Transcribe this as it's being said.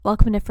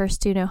Welcome to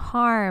First Do No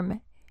Harm.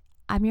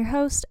 I'm your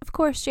host, of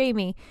course,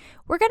 Jamie.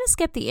 We're going to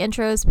skip the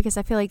intros because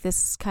I feel like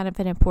this is kind of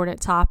an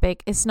important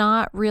topic. It's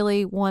not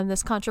really one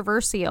that's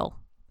controversial,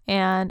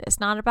 and it's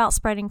not about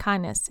spreading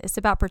kindness. It's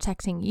about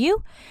protecting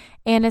you,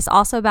 and it's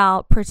also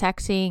about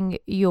protecting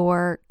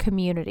your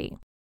community.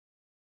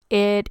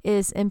 It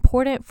is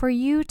important for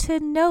you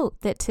to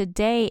note that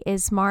today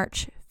is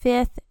March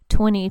 5th,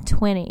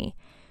 2020.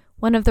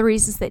 One of the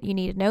reasons that you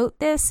need to note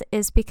this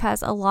is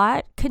because a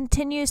lot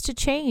continues to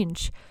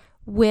change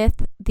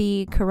with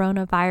the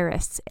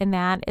coronavirus, and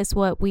that is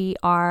what we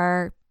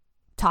are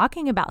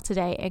talking about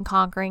today and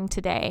conquering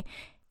today.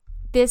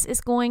 This is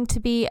going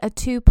to be a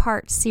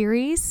 2-part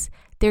series.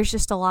 There's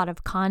just a lot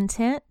of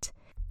content.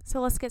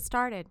 So let's get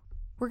started.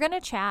 We're going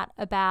to chat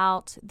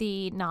about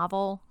the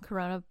novel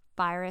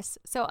coronavirus.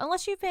 So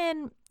unless you've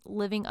been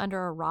living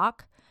under a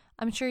rock,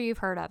 I'm sure you've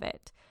heard of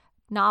it.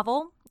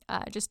 Novel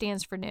just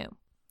stands for new.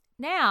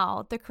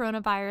 Now, the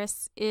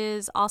coronavirus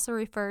is also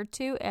referred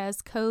to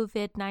as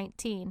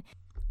COVID-19.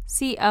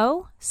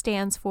 CO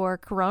stands for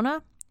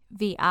corona,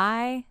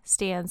 VI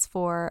stands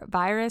for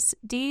virus,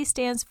 D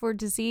stands for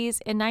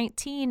disease, and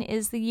 19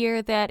 is the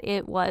year that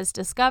it was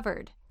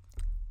discovered.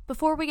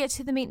 Before we get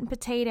to the meat and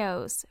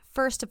potatoes,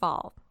 first of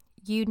all,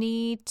 you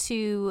need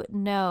to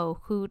know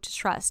who to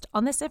trust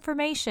on this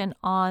information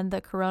on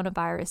the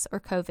coronavirus or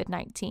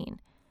COVID-19.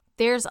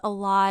 There's a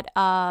lot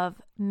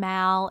of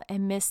mal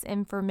and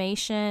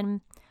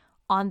misinformation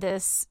on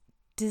this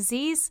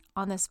disease,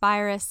 on this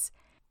virus.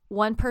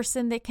 One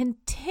person that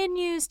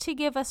continues to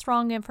give us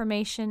wrong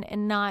information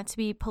and not to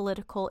be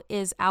political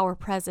is our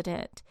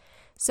president.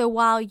 So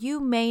while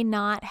you may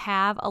not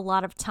have a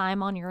lot of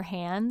time on your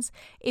hands,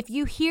 if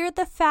you hear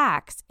the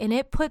facts and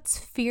it puts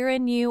fear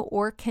in you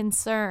or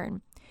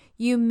concern,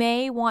 you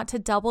may want to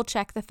double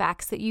check the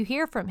facts that you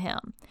hear from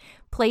him.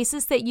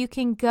 Places that you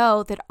can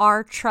go that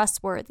are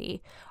trustworthy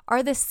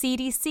are the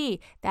CDC,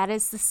 that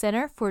is the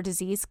Center for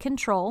Disease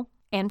Control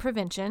and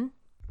Prevention.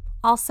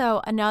 Also,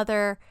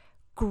 another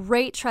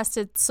great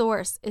trusted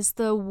source is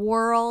the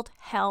World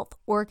Health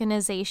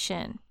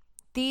Organization.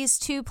 These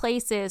two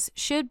places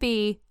should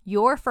be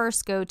your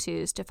first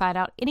go-tos to find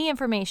out any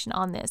information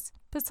on this,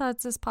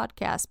 besides this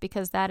podcast,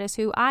 because that is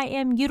who I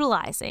am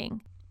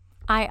utilizing.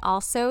 I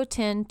also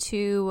tend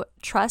to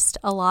trust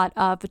a lot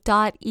of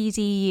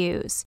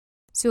 .edus.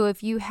 So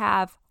if you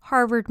have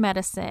Harvard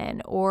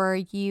Medicine or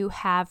you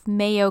have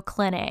Mayo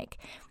Clinic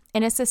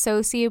and it's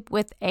associated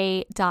with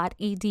a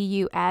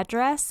 .edu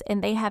address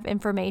and they have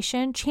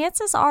information,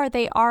 chances are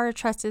they are a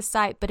trusted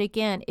site. But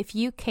again, if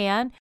you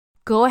can,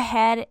 go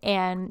ahead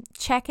and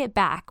check it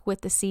back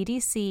with the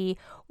CDC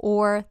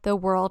or the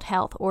World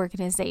Health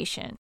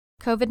Organization.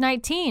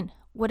 COVID-19,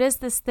 what is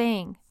this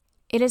thing?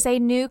 It is a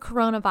new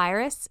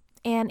coronavirus,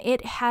 and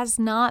it has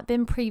not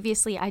been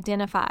previously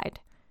identified.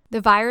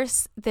 The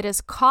virus that is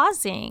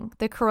causing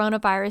the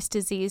coronavirus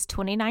disease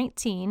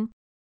 2019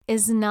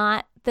 is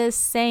not the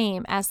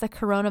same as the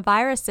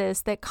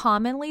coronaviruses that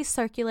commonly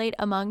circulate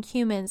among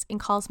humans and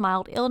cause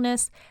mild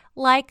illness,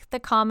 like the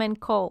common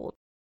cold.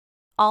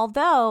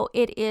 Although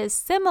it is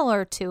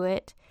similar to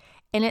it,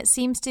 and it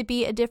seems to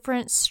be a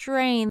different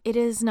strain, it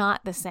is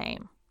not the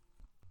same.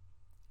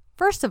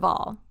 First of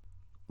all,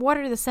 what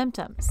are the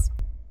symptoms?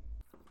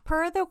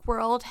 Per the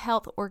World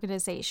Health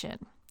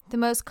Organization, the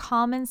most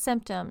common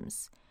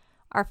symptoms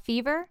are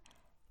fever,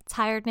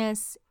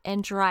 tiredness,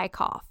 and dry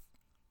cough.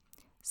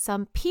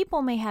 Some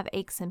people may have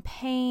aches and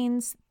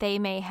pains. They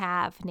may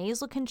have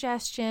nasal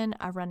congestion,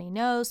 a runny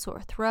nose,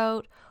 sore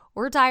throat,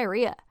 or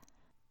diarrhea.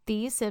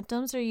 These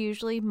symptoms are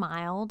usually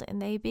mild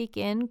and they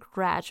begin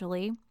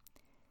gradually.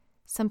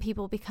 Some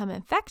people become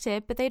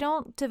infected, but they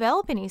don't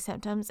develop any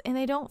symptoms and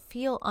they don't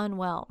feel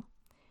unwell.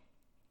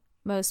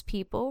 Most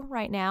people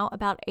right now,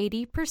 about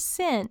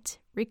 80%,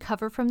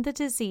 recover from the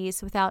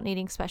disease without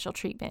needing special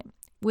treatment,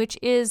 which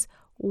is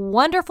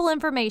wonderful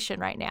information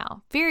right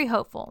now. Very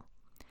hopeful.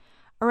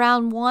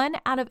 Around 1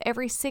 out of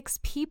every 6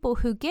 people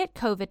who get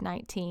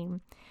COVID-19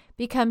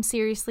 become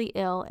seriously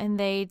ill and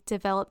they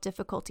develop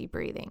difficulty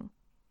breathing.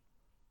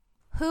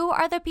 Who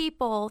are the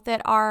people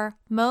that are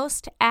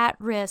most at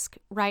risk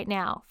right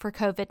now for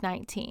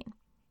COVID-19?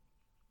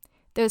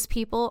 Those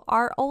people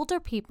are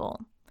older people.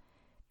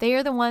 They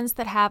are the ones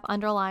that have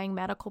underlying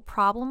medical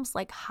problems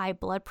like high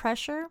blood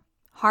pressure,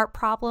 heart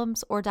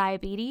problems, or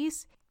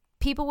diabetes.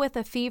 People with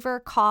a fever,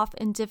 cough,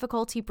 and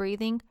difficulty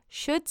breathing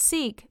should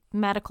seek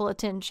medical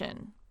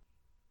attention.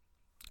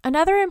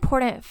 Another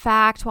important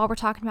fact while we're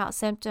talking about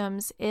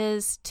symptoms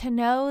is to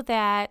know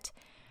that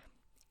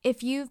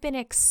if you've been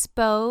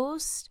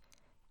exposed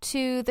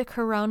to the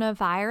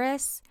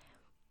coronavirus,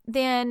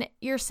 then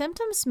your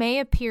symptoms may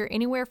appear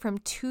anywhere from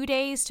 2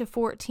 days to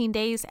 14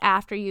 days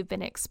after you've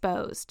been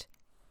exposed.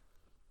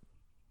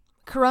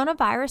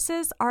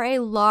 Coronaviruses are a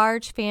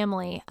large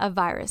family of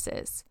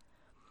viruses.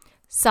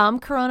 Some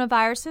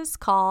coronaviruses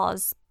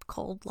cause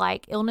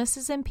cold-like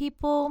illnesses in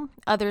people.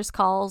 Others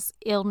cause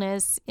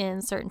illness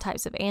in certain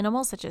types of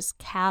animals, such as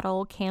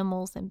cattle,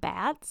 camels, and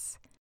bats.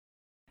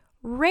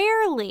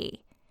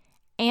 Rarely,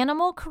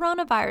 animal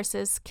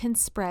coronaviruses can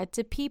spread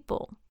to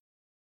people.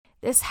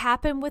 This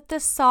happened with the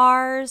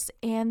SARS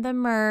and the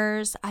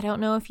MERS. I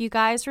don't know if you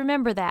guys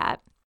remember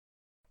that.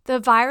 The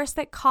virus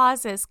that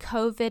causes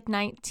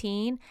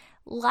COVID-19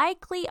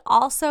 likely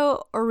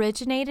also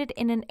originated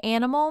in an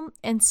animal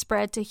and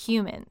spread to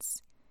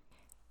humans.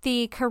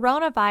 The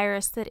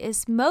coronavirus that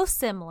is most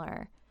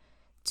similar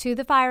to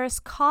the virus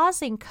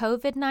causing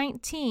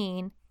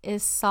COVID-19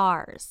 is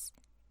SARS.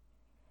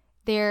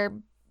 There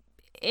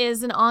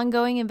is an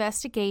ongoing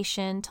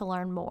investigation to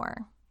learn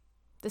more.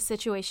 The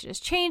situation is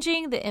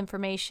changing. The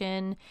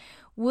information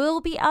will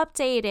be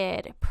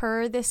updated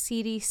per the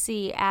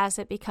CDC as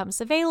it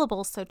becomes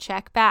available, so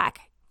check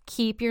back.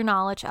 Keep your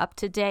knowledge up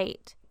to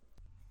date.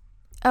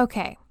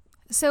 Okay,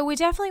 so we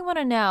definitely want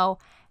to know,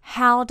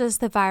 how does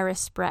the virus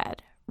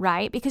spread,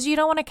 right? Because you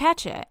don't want to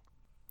catch it.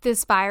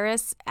 This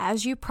virus,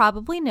 as you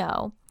probably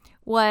know,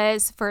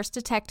 was first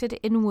detected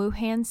in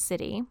Wuhan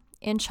City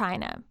in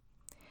China.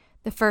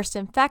 The first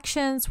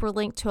infections were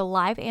linked to a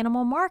live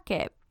animal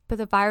market, but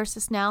the virus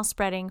is now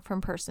spreading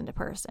from person to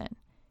person.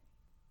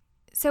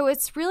 So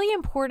it's really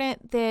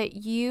important that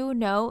you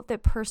know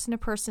that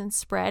person-to-person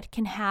spread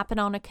can happen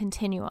on a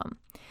continuum.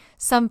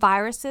 Some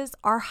viruses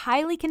are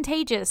highly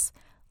contagious,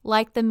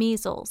 like the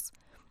measles,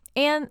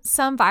 and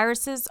some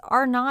viruses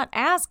are not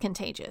as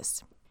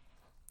contagious.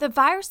 The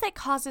virus that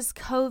causes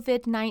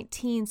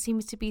COVID-19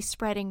 seems to be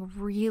spreading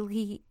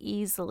really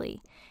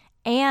easily,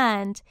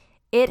 and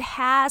it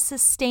has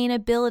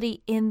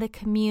sustainability in the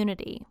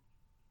community.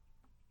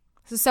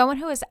 So someone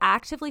who is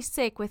actively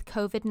sick with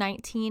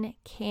COVID-19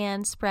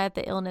 can spread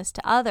the illness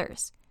to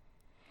others.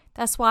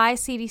 That's why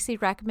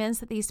CDC recommends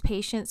that these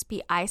patients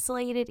be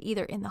isolated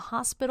either in the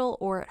hospital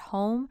or at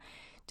home,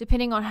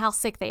 depending on how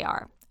sick they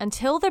are,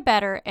 until they're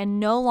better and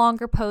no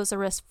longer pose a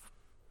risk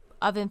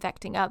of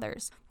infecting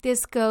others.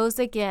 This goes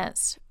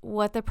against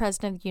what the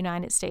President of the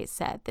United States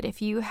said, that if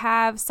you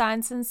have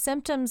signs and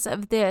symptoms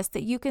of this,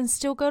 that you can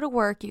still go to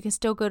work, you can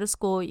still go to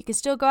school, you can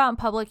still go out in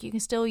public, you can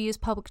still use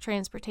public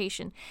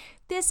transportation.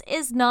 This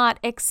is not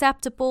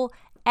acceptable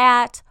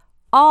at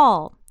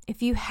all.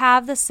 If you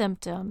have the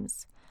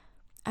symptoms,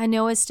 I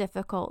know it's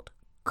difficult.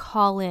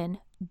 Call in.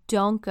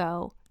 Don't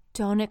go.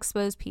 Don't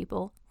expose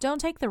people. Don't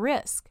take the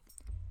risk.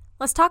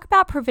 Let's talk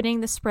about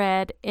preventing the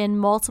spread in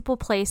multiple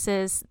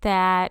places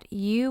that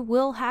you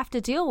will have to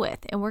deal with.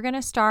 And we're going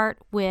to start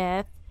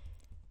with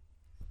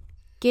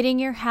getting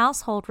your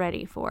household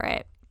ready for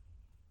it.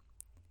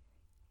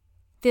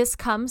 This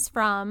comes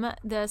from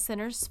the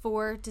Centers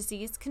for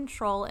Disease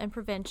Control and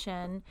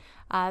Prevention,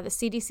 the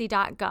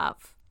CDC.gov.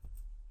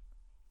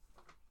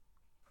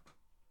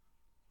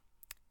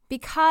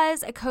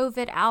 Because a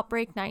COVID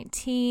outbreak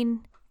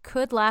 19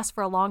 could last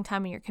for a long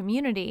time in your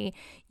community,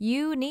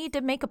 you need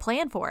to make a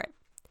plan for it.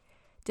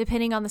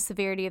 Depending on the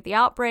severity of the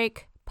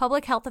outbreak,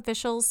 public health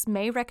officials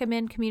may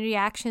recommend community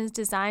actions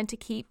designed to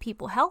keep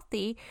people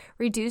healthy,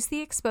 reduce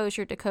the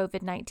exposure to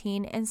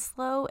COVID-19, and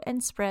slow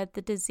and spread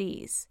the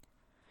disease.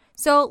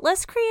 So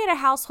let's create a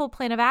household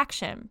plan of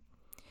action.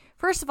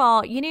 First of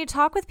all, you need to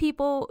talk with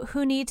people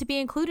who need to be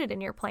included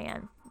in your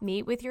plan.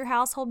 Meet with your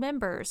household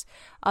members,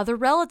 other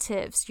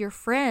relatives, your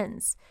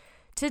friends,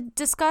 to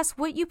discuss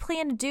what you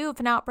plan to do if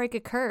an outbreak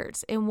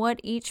occurs and what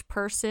each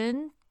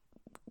person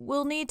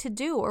will need to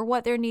do or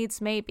what their needs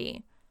may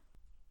be.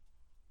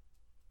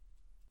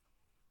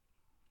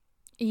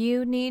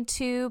 You need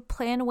to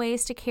plan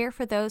ways to care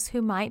for those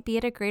who might be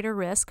at a greater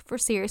risk for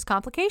serious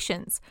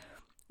complications.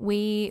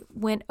 We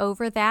went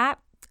over that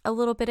a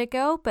little bit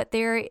ago, but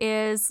there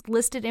is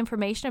listed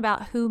information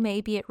about who may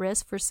be at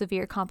risk for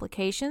severe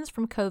complications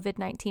from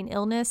COVID-19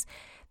 illness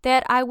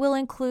that I will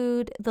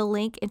include the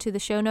link into the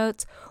show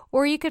notes,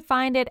 or you could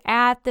find it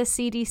at the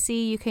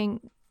CDC. You can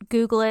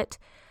Google it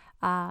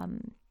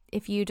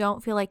if you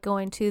don't feel like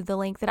going to the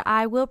link that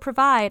I will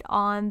provide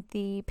on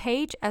the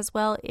page as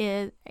well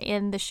as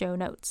in the show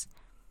notes.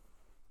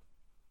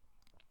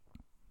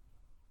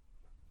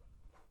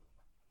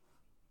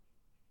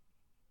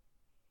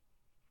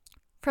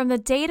 From the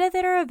data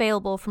that are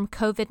available from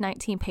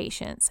COVID-19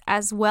 patients,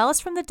 as well as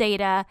from the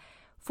data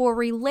for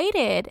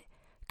related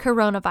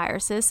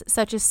coronaviruses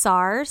such as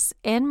SARS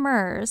and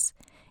MERS,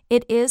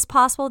 it is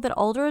possible that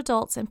older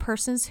adults and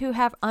persons who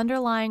have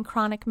underlying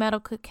chronic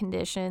medical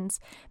conditions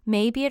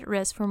may be at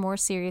risk for more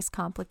serious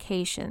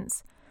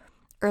complications.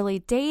 Early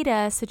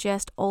data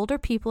suggest older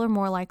people are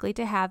more likely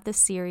to have the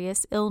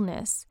serious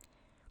illness.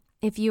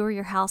 If you or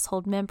your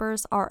household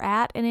members are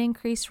at an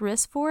increased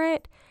risk for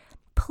it,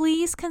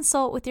 please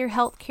consult with your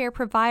healthcare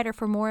provider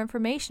for more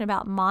information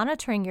about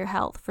monitoring your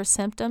health for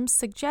symptoms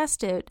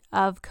suggestive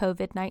of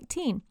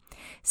COVID-19.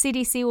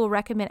 CDC will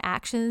recommend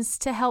actions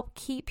to help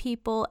keep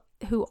people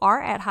who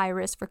are at high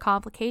risk for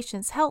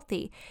complications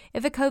healthy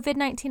if a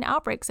COVID-19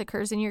 outbreak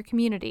occurs in your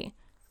community.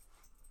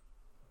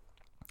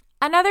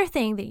 Another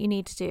thing that you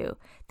need to do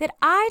that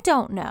I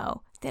don't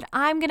know that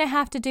I'm going to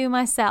have to do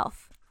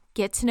myself,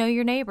 get to know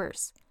your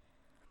neighbors.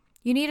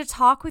 You need to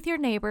talk with your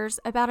neighbors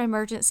about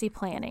emergency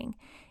planning.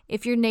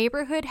 If your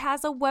neighborhood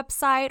has a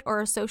website or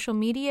a social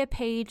media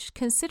page,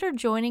 consider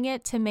joining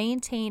it to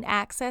maintain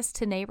access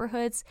to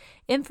neighborhoods,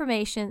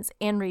 informations,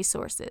 and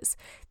resources.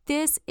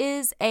 This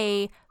is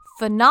a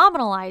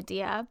phenomenal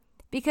idea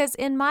because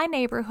in my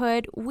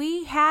neighborhood,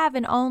 we have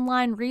an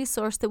online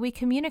resource that we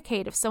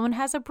communicate if someone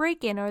has a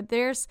break-in or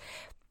there's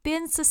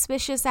been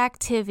suspicious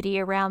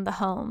activity around the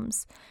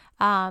homes.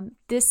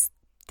 This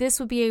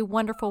would be a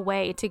wonderful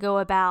way to go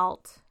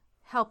about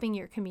helping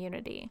your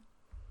community.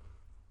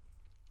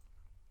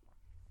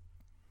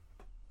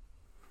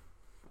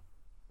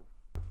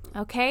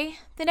 Okay,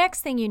 the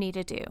next thing you need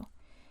to do.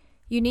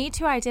 You need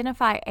to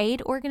identify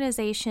aid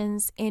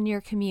organizations in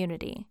your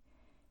community.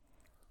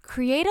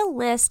 Create a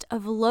list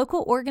of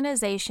local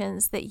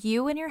organizations that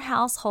you and your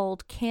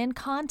household can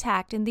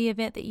contact in the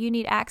event that you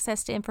need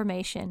access to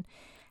information,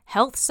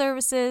 health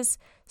services,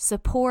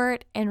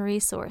 support, and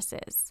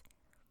resources.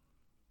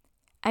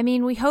 I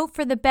mean, we hope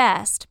for the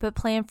best, but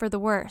plan for the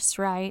worst,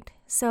 right?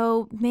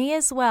 So may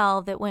as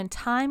well that when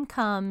time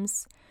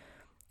comes,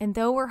 and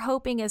though we're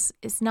hoping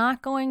it's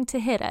not going to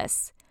hit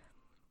us,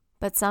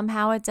 but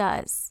somehow it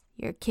does.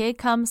 Your kid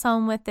comes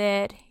home with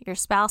it, your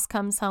spouse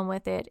comes home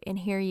with it, and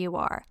here you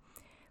are.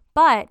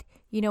 But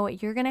you know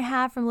what you're going to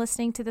have from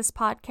listening to this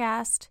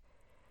podcast?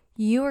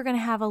 You are going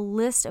to have a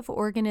list of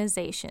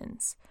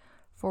organizations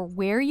for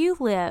where you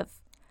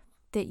live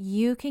that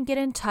you can get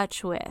in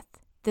touch with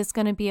that's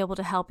going to be able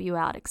to help you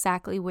out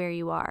exactly where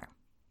you are.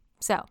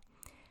 So,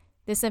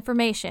 this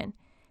information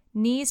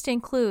needs to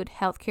include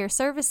healthcare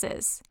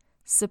services,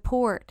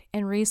 support,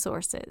 and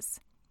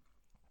resources.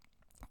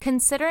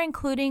 Consider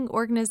including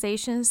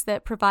organizations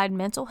that provide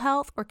mental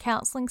health or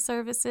counseling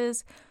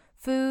services,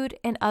 food,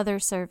 and other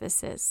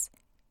services.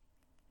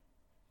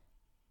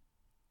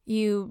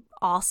 You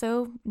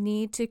also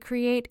need to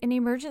create an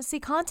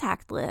emergency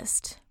contact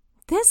list.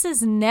 This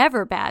is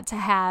never bad to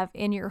have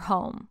in your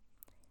home.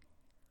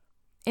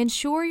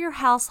 Ensure your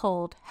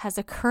household has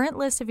a current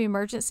list of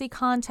emergency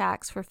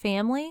contacts for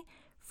family,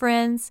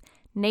 friends,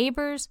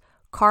 neighbors,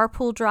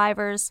 carpool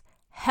drivers,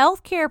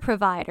 healthcare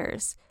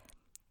providers,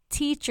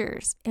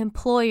 teachers,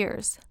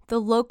 employers,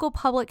 the local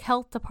public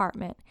health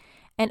department,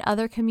 and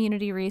other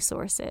community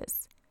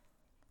resources.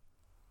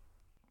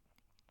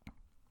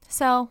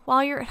 So,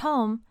 while you're at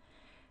home,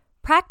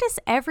 practice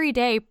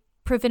everyday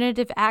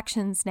preventative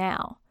actions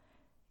now.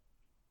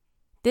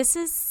 This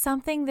is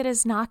something that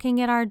is knocking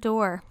at our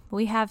door.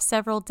 We have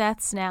several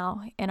deaths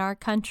now in our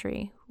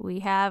country.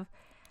 We have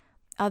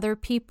other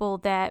people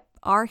that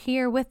are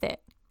here with it.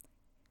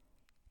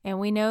 And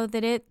we know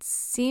that it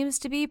seems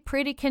to be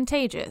pretty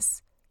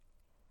contagious.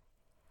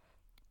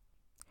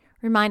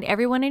 Remind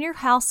everyone in your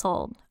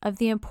household of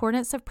the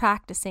importance of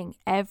practicing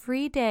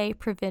everyday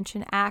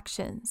prevention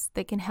actions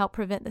that can help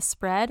prevent the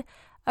spread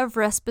of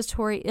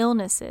respiratory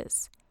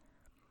illnesses.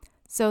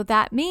 So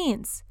that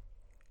means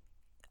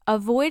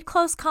avoid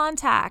close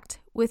contact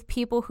with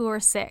people who are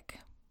sick.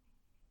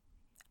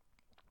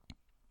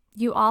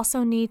 You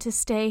also need to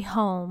stay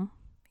home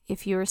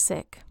if you're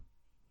sick,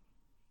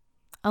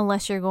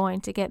 unless you're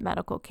going to get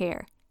medical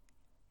care.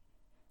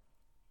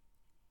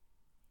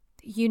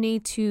 You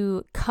need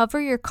to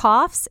cover your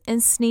coughs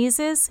and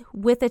sneezes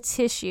with a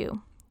tissue.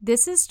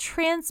 This is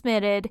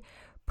transmitted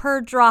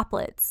per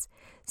droplets.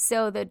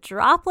 So the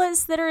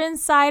droplets that are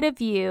inside of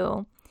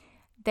you,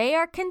 they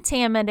are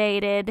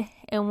contaminated,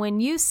 and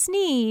when you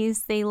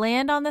sneeze, they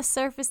land on the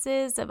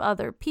surfaces of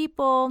other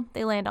people.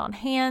 They land on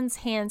hands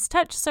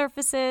touch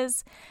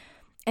surfaces,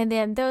 and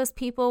then those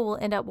people will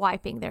end up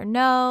wiping their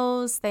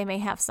nose. They may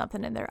have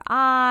something in their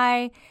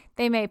eye.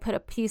 They may put a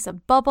piece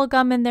of bubble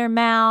gum in their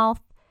mouth.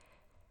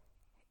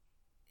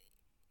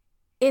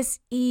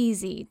 It's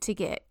easy to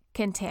get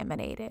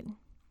contaminated.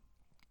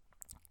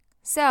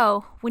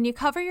 So when you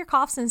cover your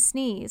coughs and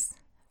sneeze,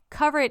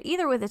 cover it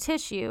either with a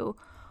tissue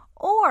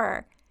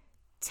or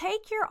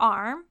take your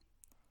arm,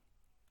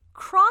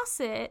 cross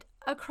it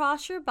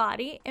across your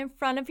body in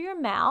front of your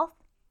mouth,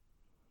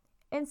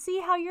 and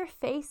see how your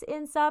face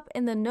ends up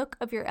in the nook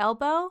of your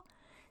elbow.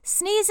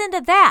 Sneeze into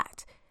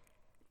that.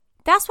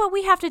 That's what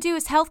we have to do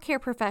as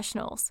healthcare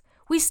professionals.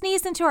 We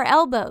sneeze into our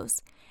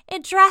elbows.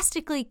 It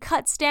drastically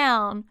cuts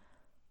down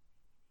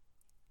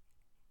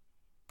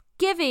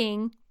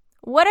giving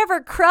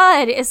whatever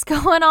crud is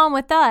going on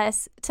with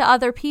us to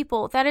other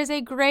people. That is a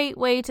great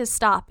way to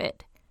stop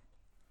it.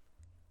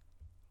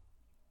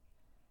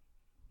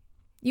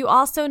 You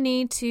also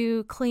need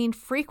to clean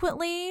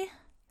frequently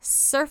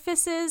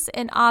surfaces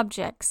and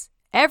objects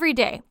every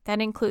day.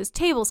 That includes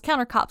tables,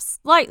 countertops,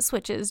 light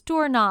switches,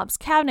 doorknobs,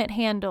 cabinet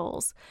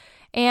handles,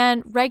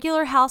 and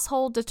regular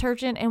household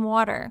detergent and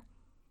water.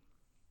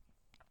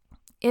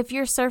 If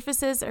your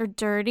surfaces are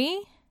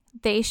dirty,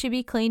 they should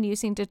be cleaned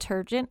using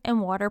detergent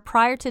and water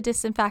prior to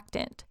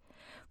disinfectant.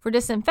 For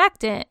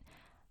disinfectant,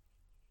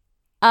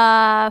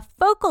 a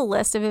focal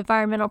list of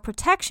Environmental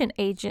Protection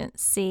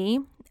Agency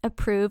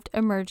approved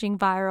emerging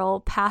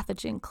viral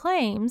pathogen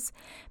claims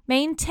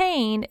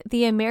maintain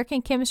the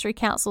American Chemistry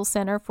Council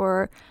Center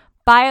for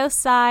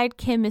Biocide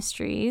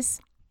Chemistries,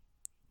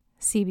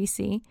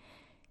 CBC,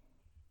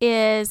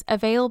 is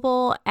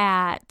available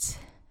at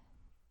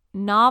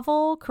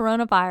Novel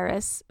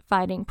Coronavirus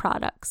Fighting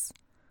Products.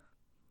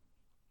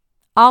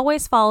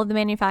 Always follow the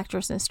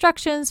manufacturer's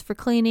instructions for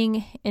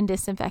cleaning and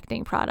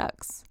disinfecting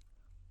products.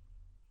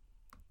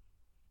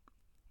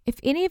 If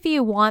any of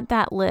you want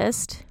that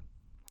list,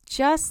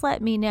 just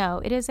let me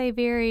know. It is a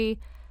very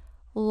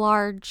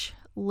large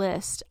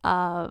list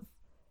of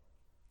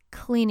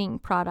cleaning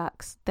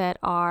products that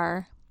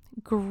are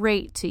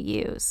great to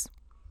use.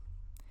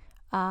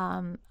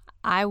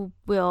 I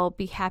will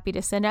be happy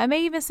to send it. I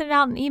may even send it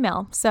out in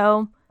email.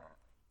 So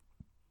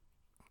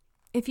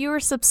if you are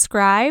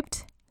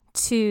subscribed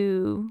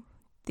to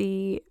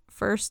the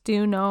First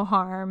Do No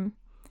Harm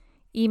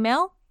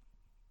email,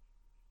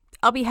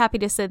 I'll be happy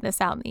to send this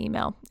out in the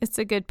email. It's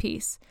a good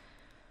piece.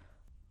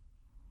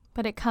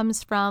 But it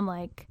comes from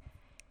like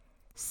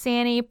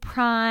Sani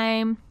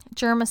Prime,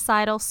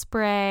 germicidal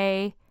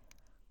spray,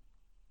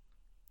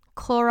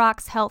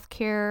 Clorox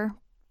Healthcare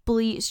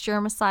bleach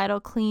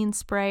germicidal clean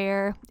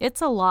sprayer.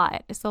 It's a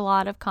lot. It's a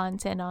lot of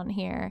content on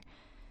here.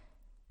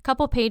 A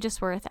couple pages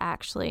worth,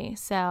 actually.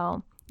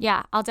 So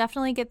yeah, I'll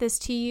definitely get this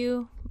to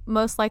you,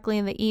 most likely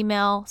in the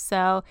email.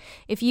 So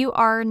if you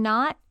are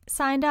not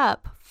signed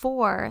up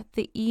for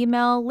the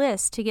email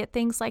list to get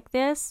things like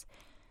this,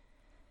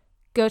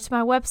 go to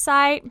my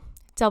website,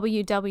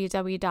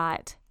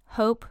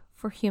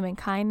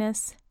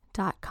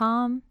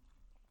 www.hopeforhumankindness.com.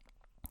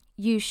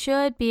 You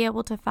should be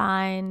able to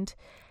find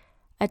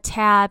a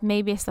tab,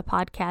 maybe it's the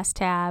podcast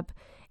tab,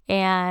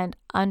 and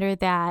under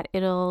that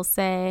it'll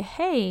say,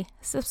 hey,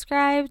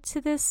 subscribe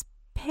to this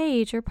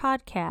page or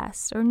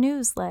podcast or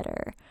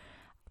newsletter.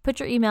 Put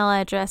your email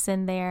address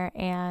in there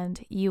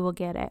and you will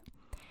get it.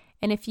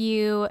 And if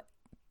you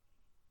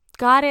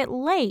got it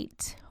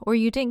late or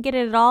you didn't get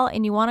it at all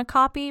and you want a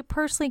copy,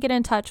 personally get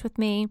in touch with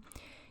me.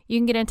 You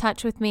can get in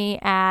touch with me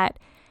at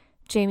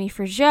Jamie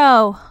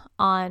Fregeau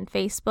on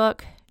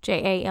Facebook,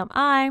 Jami,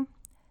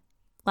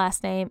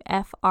 last name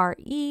Fregeau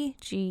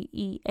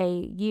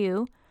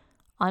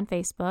on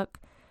Facebook.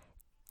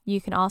 You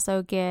can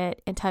also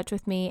get in touch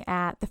with me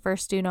at the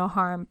First Do No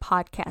Harm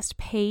podcast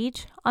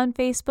page on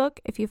Facebook.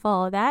 If you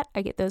follow that,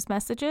 I get those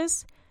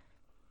messages.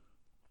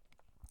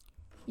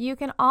 You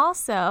can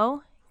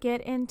also get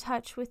in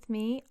touch with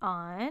me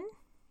on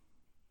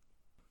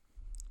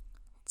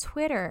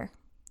Twitter.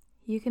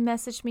 You can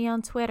message me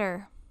on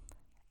Twitter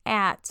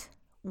at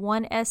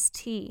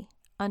 1st_do_no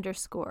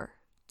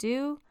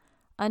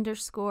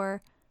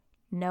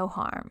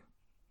harm.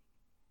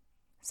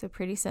 So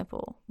pretty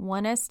simple.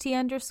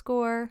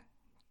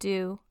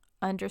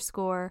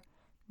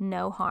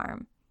 1st_do_no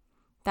harm.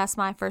 That's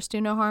my First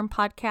Do No Harm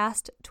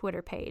podcast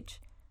Twitter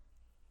page.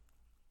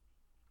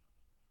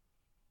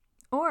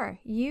 Or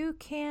you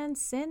can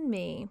send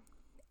me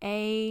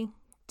a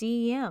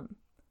DM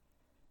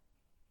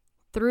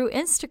through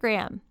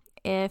Instagram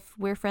if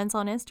we're friends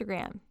on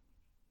Instagram.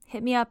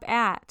 Hit me up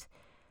at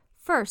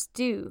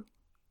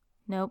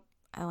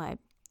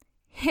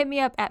Hit me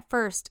up at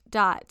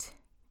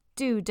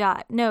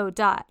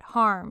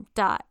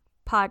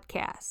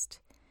first.do.no.harm.podcast.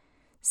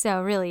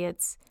 So really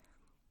it's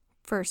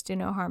First Do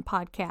No Harm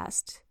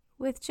podcast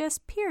with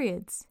just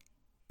periods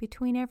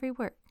between every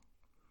word.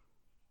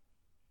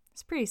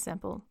 It's pretty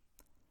simple.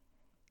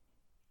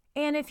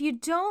 And if you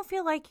don't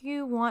feel like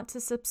you want to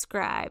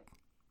subscribe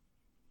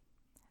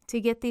to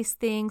get these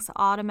things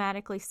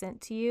automatically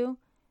sent to you,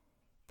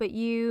 but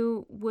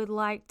you would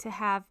like to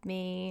have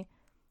me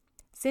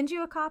send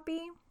you a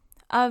copy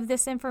of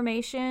this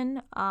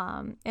information,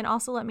 and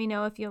also let me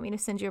know if you want me to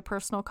send you a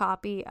personal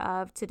copy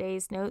of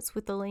today's notes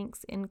with the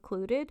links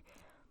included,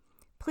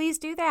 please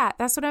do that.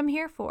 That's what I'm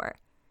here for.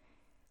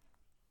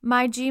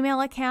 My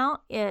Gmail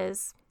account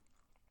is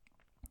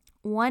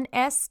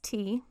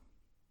 1st,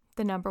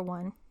 the number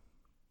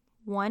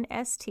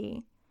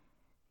 1st,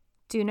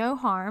 do no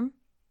harm,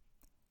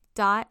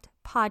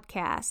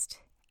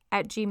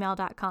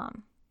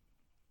 .podcast@gmail.com.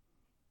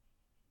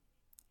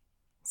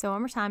 So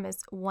one more time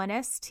is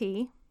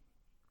 1st,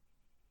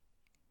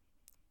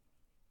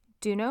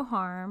 do no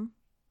harm,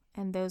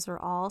 and those are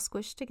all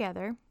squished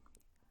together,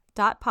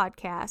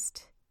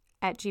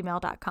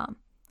 .podcast@gmail.com.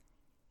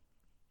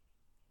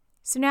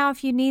 So now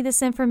if you need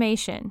this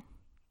information,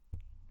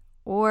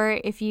 or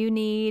if you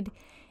need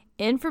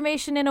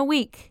information in a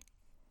week,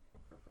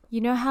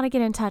 you know how to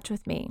get in touch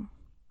with me.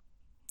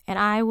 And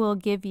I will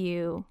give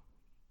you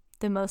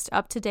the most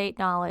up-to-date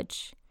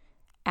knowledge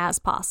as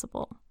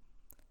possible.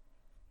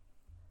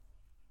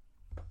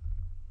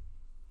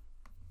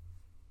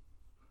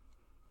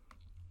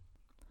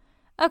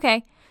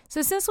 Okay,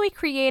 so since we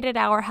created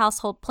our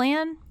household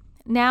plan,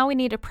 now we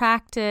need to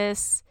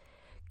practice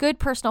good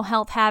personal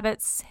health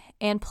habits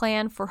and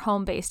plan for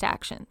home-based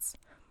actions.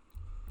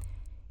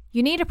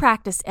 You need to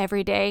practice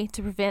every day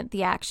to prevent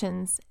the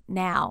actions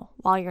now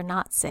while you're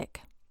not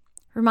sick.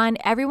 Remind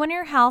everyone in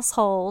your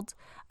household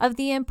of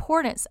the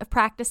importance of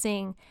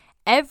practicing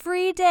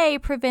everyday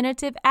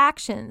preventative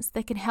actions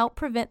that can help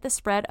prevent the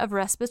spread of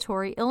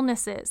respiratory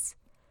illnesses.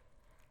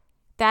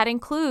 That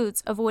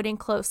includes avoiding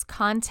close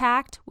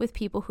contact with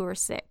people who are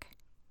sick.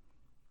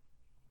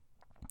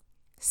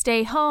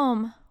 Stay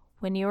home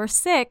when you are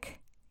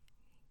sick,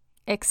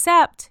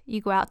 except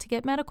you go out to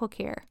get medical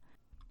care.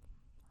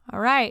 All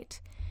right.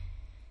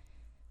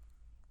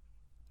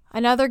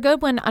 Another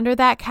good one under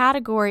that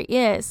category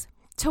is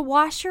to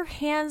wash your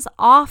hands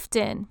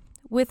often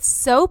with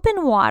soap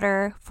and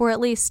water for at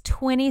least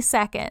 20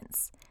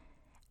 seconds.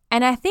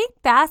 And I think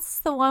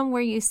that's the one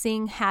where you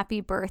sing happy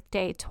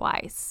birthday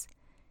twice.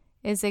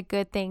 Is a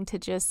good thing to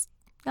just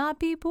not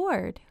be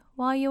bored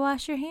while you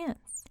wash your hands.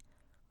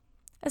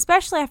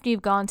 Especially after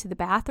you've gone to the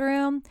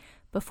bathroom,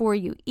 before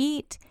you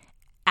eat,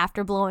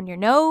 after blowing your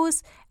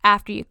nose,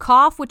 after you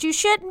cough, which you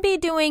shouldn't be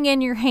doing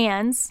in your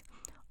hands,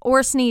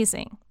 or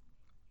sneezing.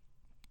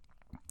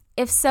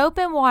 If soap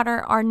and water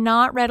are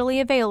not readily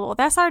available,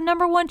 that's our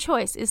number one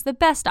choice, is the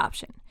best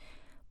option.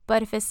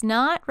 But if it's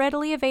not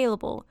readily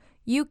available,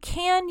 you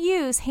can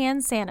use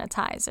hand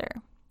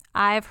sanitizer.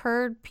 I've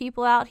heard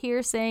people out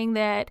here saying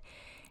that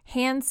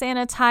hand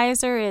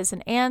sanitizer is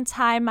an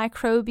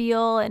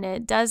antimicrobial and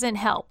it doesn't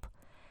help.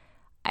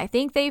 I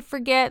think they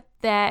forget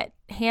that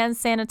hand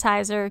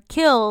sanitizer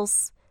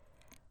kills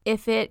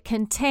if it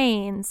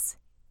contains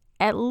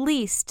at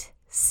least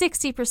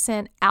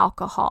 60%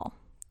 alcohol.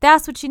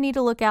 That's what you need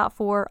to look out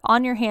for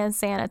on your hand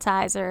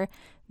sanitizer.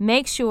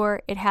 Make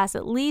sure it has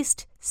at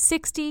least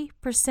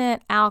 60%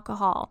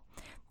 alcohol.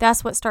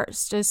 That's what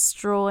starts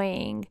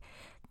destroying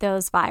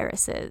those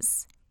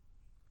viruses.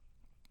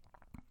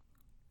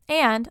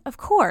 And of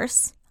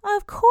course,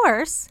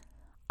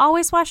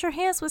 always wash your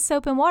hands with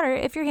soap and water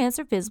if your hands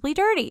are visibly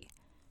dirty.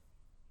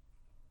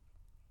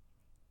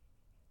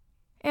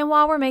 And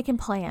while we're making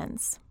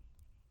plans,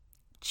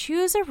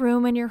 choose a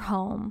room in your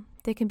home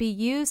that can be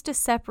used to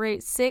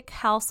separate sick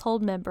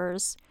household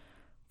members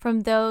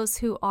from those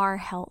who are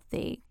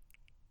healthy.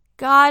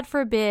 God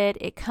forbid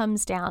it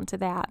comes down to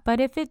that. But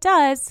if it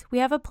does, we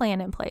have a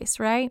plan in place,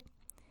 right?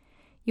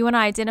 You want to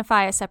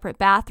identify a separate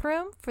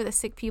bathroom for the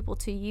sick people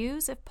to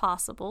use if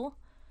possible.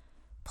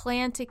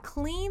 Plan to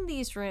clean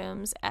these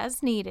rooms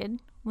as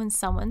needed when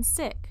someone's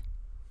sick.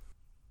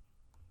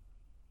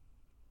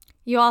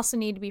 You also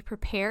need to be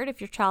prepared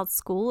if your child's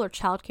school or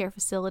child care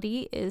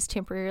facility is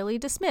temporarily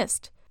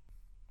dismissed.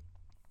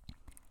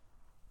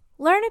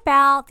 Learn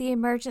about the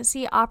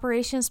emergency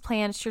operations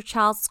plan at your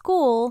child's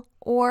school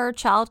or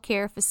child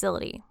care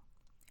facility.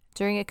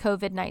 During a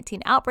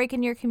COVID-19 outbreak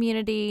in your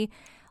community,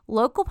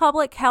 local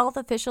public health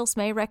officials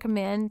may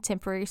recommend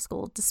temporary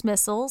school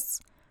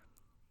dismissals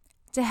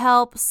to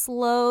help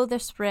slow the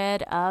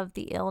spread of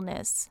the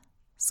illness.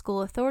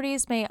 School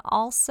authorities may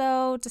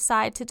also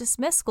decide to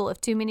dismiss school if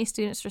too many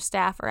students or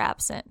staff are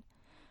absent.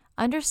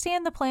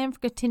 Understand the plan for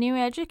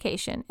continuing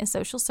education and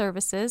social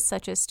services,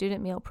 such as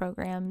student meal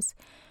programs,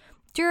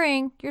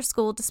 during your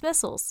school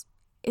dismissals.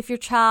 If your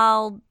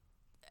child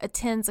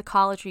attends a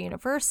college or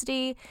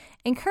university,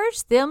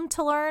 encourage them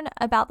to learn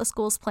about the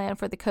school's plan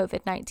for the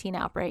COVID-19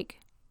 outbreak.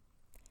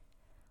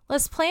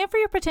 Let's plan for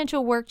your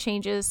potential work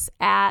changes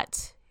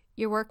at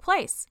your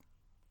workplace.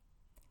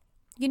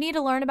 You need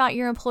to learn about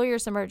your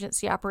employer's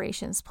emergency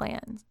operations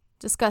plan.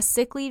 Discuss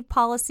sick leave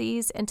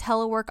policies and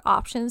telework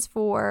options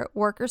for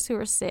workers who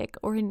are sick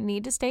or who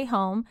need to stay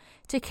home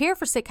to care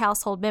for sick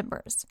household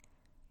members.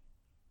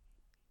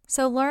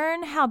 So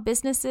learn how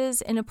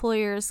businesses and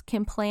employers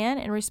can plan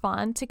and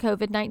respond to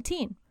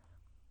COVID-19.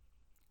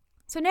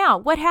 So now,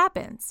 what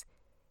happens?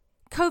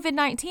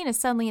 COVID-19 is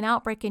suddenly an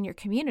outbreak in your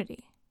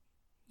community.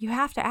 You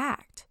have to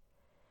act.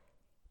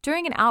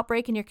 During an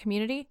outbreak in your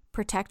community,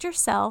 protect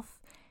yourself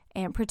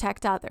and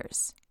protect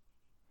others.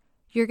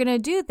 You're going to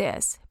do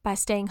this by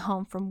staying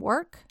home from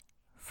work,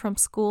 from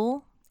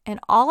school, and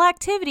all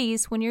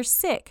activities when you're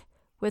sick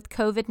with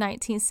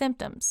COVID-19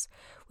 symptoms,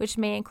 which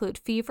may include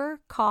fever,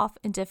 cough,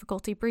 and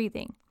difficulty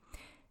breathing.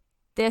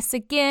 This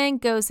again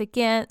goes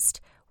against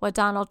what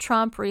Donald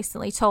Trump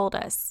recently told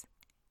us.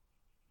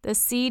 The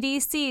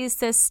CDC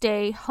says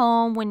stay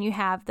home when you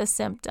have the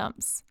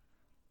symptoms.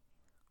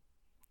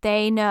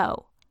 They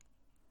know.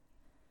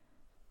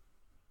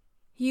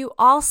 You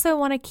also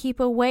want to keep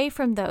away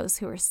from those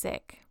who are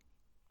sick.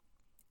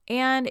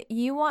 And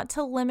you want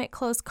to limit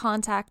close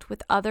contact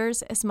with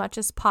others as much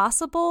as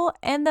possible.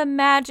 And the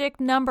magic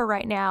number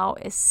right now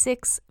is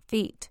 6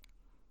 feet.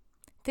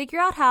 Figure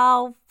out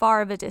how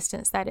far of a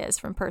distance that is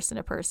from person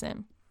to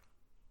person.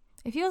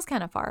 It feels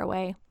kind of far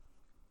away.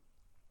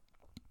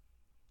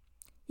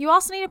 You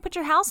also need to put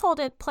your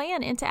household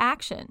plan into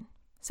action.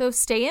 So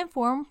stay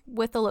informed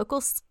with the local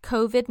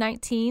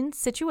COVID-19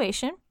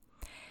 situation.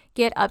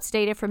 Get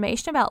up-to-date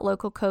information about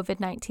local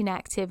COVID-19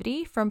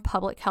 activity from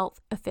public health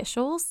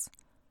officials.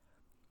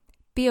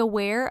 Be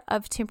aware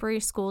of temporary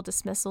school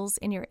dismissals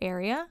in your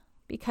area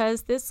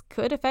because this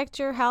could affect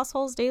your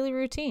household's daily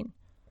routine.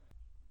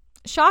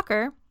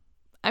 Shocker,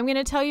 I'm going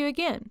to tell you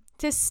again,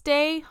 to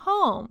stay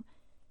home.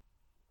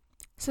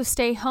 So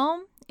stay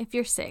home if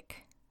you're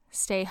sick.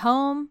 Stay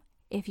home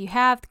if you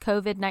have the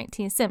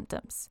COVID-19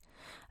 symptoms.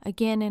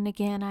 Again and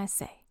again I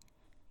say.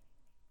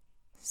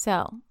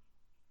 So,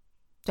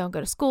 don't go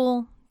to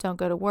school, don't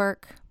go to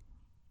work.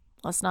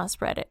 Let's not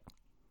spread it.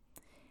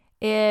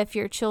 If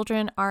your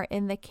children are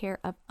in the care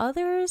of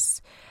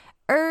others,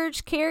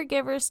 Urge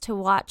caregivers to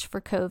watch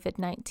for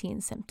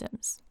COVID-19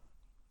 symptoms.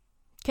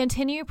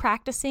 Continue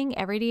practicing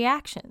everyday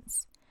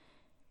actions.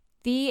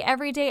 The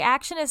everyday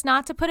action is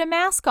not to put a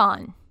mask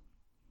on.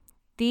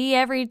 The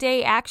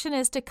everyday action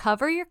is to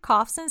cover your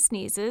coughs and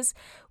sneezes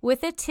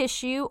with a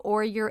tissue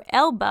or your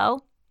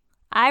elbow.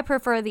 I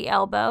prefer the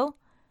elbow.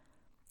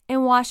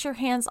 And wash your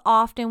hands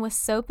often with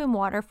soap and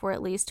water for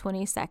at least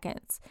 20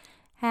 seconds.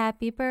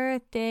 Happy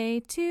birthday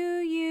to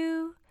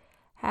you.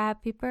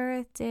 Happy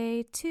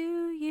birthday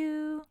to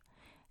you.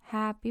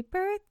 Happy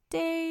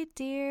birthday,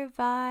 dear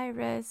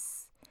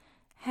virus.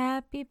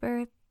 Happy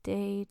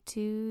birthday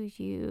to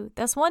you.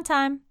 That's one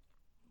time.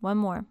 One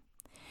more.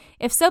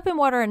 If soap and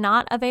water are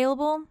not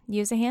available,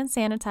 use a hand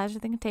sanitizer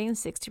that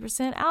contains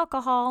 60%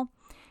 alcohol.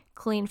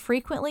 Clean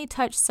frequently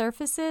touched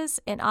surfaces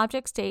and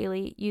objects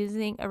daily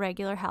using a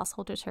regular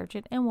household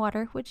detergent and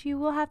water, which you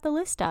will have the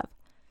list of.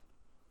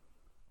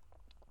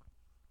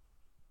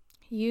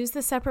 Use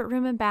the separate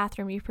room and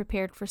bathroom you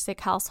prepared for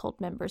sick household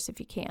members if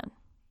you can.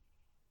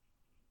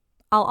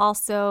 I'll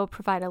also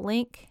provide a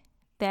link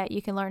that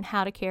you can learn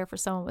how to care for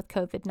someone with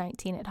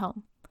COVID-19 at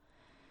home.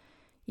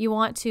 You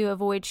want to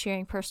avoid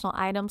sharing personal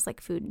items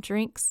like food and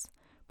drinks.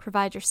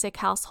 Provide your sick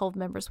household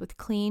members with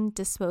clean,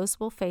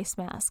 disposable face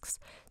masks.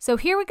 So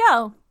here we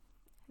go.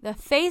 The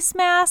face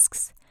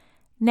masks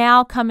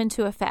now come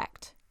into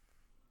effect.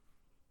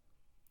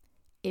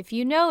 If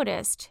you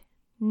noticed,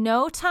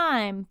 no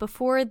time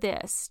before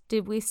this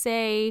did we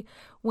say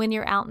when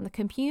you're out in the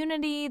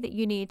community that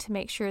you need to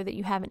make sure that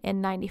you have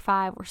an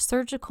N95 or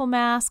surgical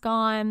mask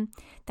on.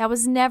 That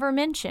was never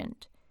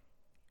mentioned.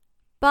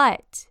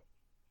 But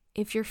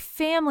if your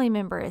family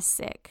member is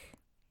sick,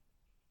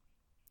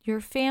 your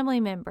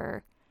family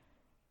member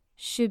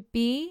should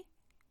be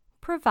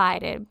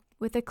provided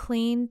with a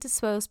clean,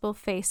 disposable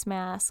face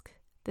mask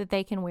that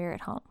they can wear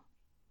at home.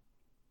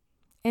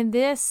 And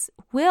this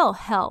will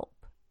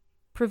help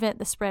prevent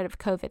the spread of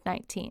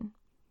COVID-19.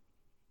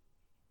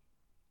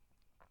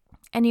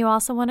 And you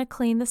also want to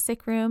clean the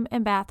sick room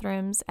and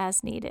bathrooms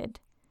as needed.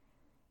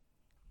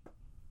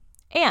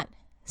 And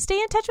stay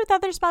in touch with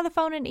others by the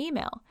phone and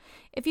email.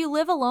 If you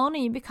live alone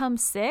and you become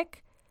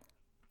sick,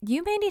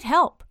 you may need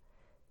help.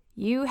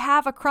 You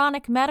have a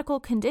chronic medical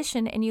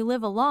condition and you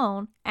live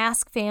alone,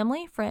 ask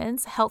family,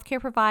 friends,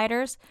 healthcare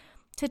providers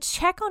to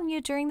check on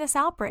you during this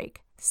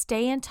outbreak.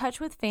 Stay in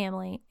touch with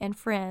family and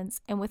friends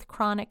and with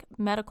chronic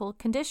medical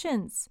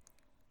conditions.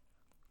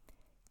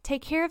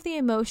 Take care of the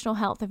emotional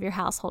health of your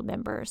household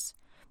members.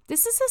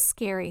 This is a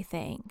scary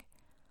thing.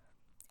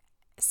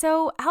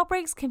 So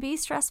outbreaks can be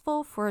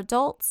stressful for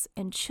adults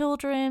and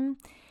children.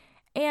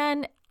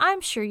 And I'm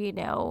sure you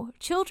know,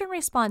 children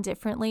respond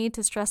differently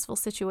to stressful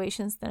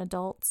situations than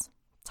adults.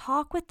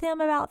 Talk with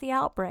them about the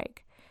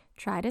outbreak.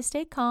 Try to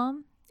stay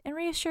calm and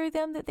reassure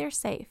them that they're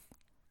safe.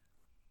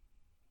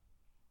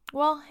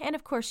 Well, and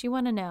of course, you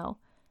want to know,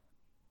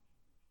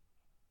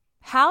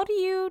 how do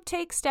you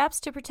take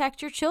steps to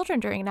protect your children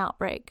during an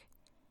outbreak?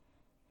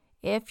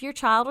 If your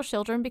child or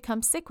children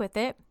become sick with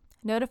it,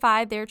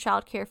 notify their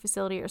child care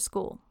facility or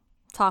school.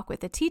 Talk with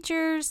the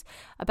teachers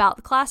about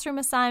the classroom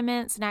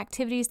assignments and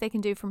activities they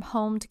can do from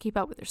home to keep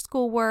up with their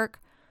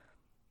schoolwork.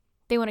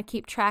 They want to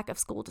keep track of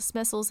school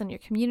dismissals in your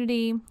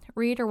community.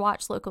 Read or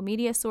watch local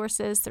media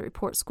sources that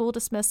report school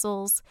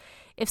dismissals.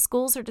 If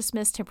schools are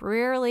dismissed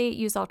temporarily,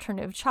 use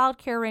alternative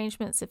childcare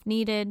arrangements if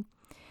needed.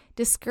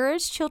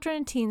 Discourage children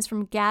and teens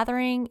from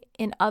gathering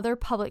in other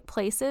public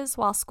places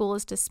while school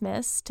is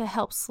dismissed to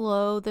help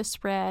slow the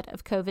spread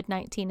of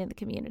COVID-19 in the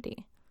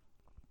community.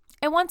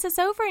 And once it's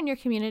over in your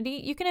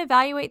community, you can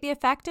evaluate the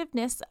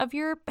effectiveness of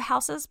your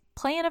house's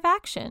plan of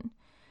action.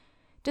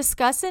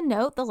 Discuss and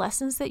note the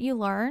lessons that you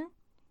learn.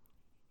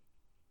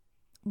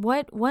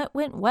 What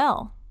went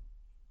well?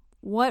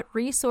 What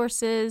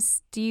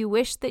resources do you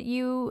wish that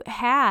you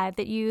had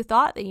that you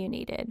thought that you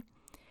needed?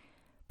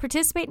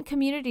 Participate in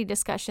community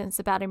discussions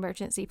about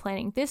emergency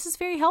planning. This is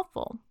very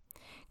helpful.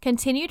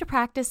 Continue to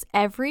practice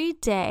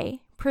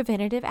everyday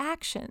preventative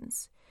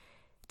actions.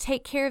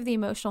 Take care of the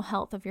emotional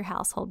health of your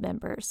household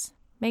members.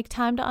 Make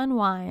time to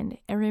unwind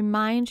and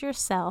remind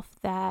yourself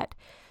that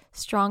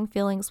strong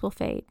feelings will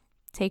fade.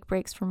 Take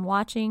breaks from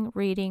watching,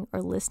 reading,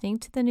 or listening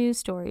to the news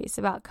stories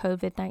about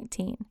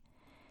COVID-19.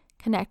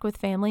 Connect with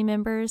family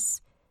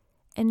members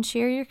and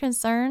share your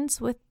concerns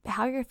with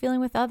how you're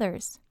feeling with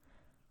others.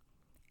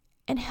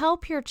 And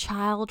help your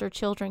child or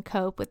children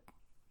cope with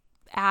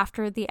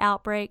after the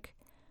outbreak.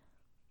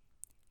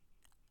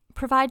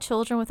 Provide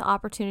children with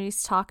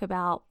opportunities to talk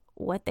about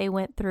what they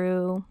went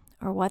through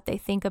or what they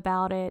think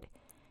about it.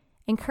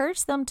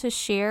 Encourage them to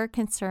share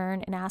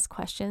concern and ask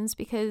questions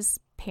because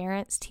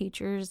parents,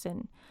 teachers,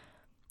 and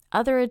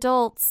other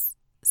adults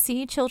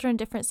see children in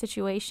different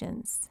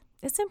situations.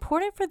 It's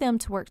important for them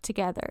to work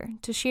together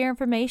to share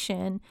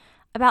information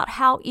about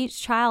how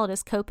each child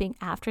is coping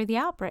after the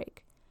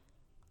outbreak.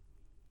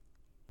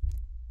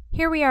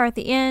 Here we are at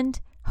the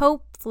end.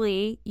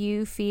 Hopefully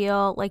you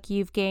feel like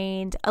you've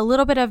gained a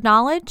little bit of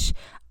knowledge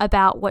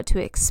about what to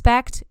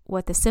expect,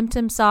 what the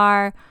symptoms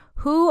are,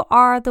 who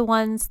are the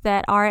ones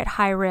that are at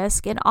high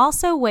risk, and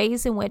also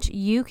ways in which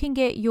you can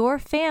get your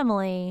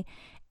family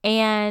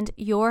and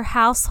your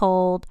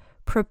household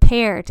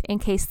prepared in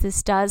case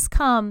this does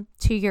come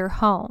to your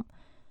home.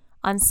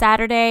 On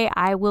Saturday,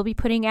 I will be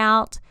putting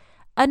out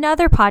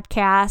another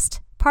podcast,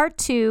 part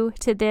 2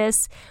 to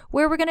this,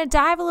 where we're going to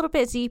dive a little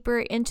bit deeper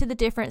into the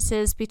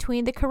differences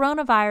between the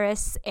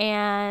coronavirus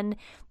and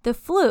the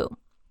flu.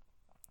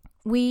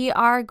 We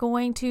are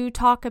going to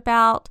talk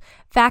about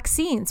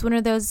vaccines. When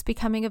are those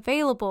becoming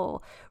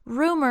available?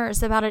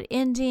 Rumors about it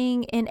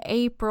ending in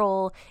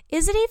April.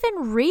 Is it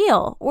even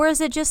real? Or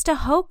is it just a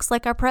hoax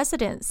like our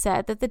president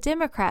said that the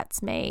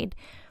Democrats made?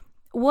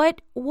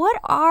 What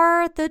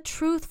are the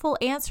truthful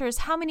answers?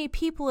 How many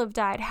people have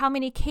died? How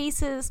many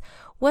cases?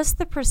 What's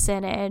the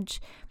percentage?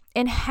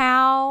 And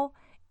how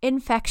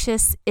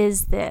infectious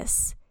is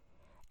this?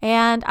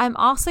 And I'm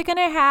also going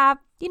to have,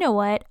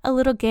 a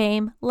little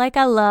game like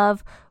I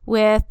love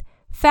with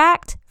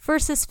fact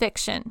versus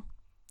fiction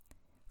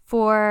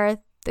for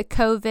the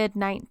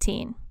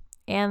COVID-19.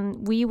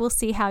 And we will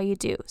see how you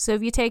do. So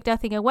if you take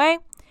nothing away,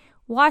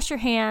 wash your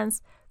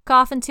hands,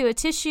 cough into a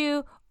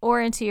tissue or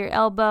into your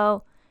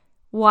elbow,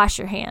 wash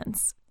your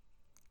hands.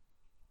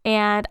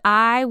 And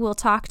I will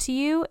talk to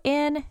you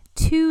in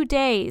 2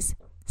 days.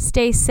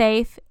 Stay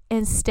safe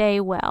and stay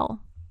well.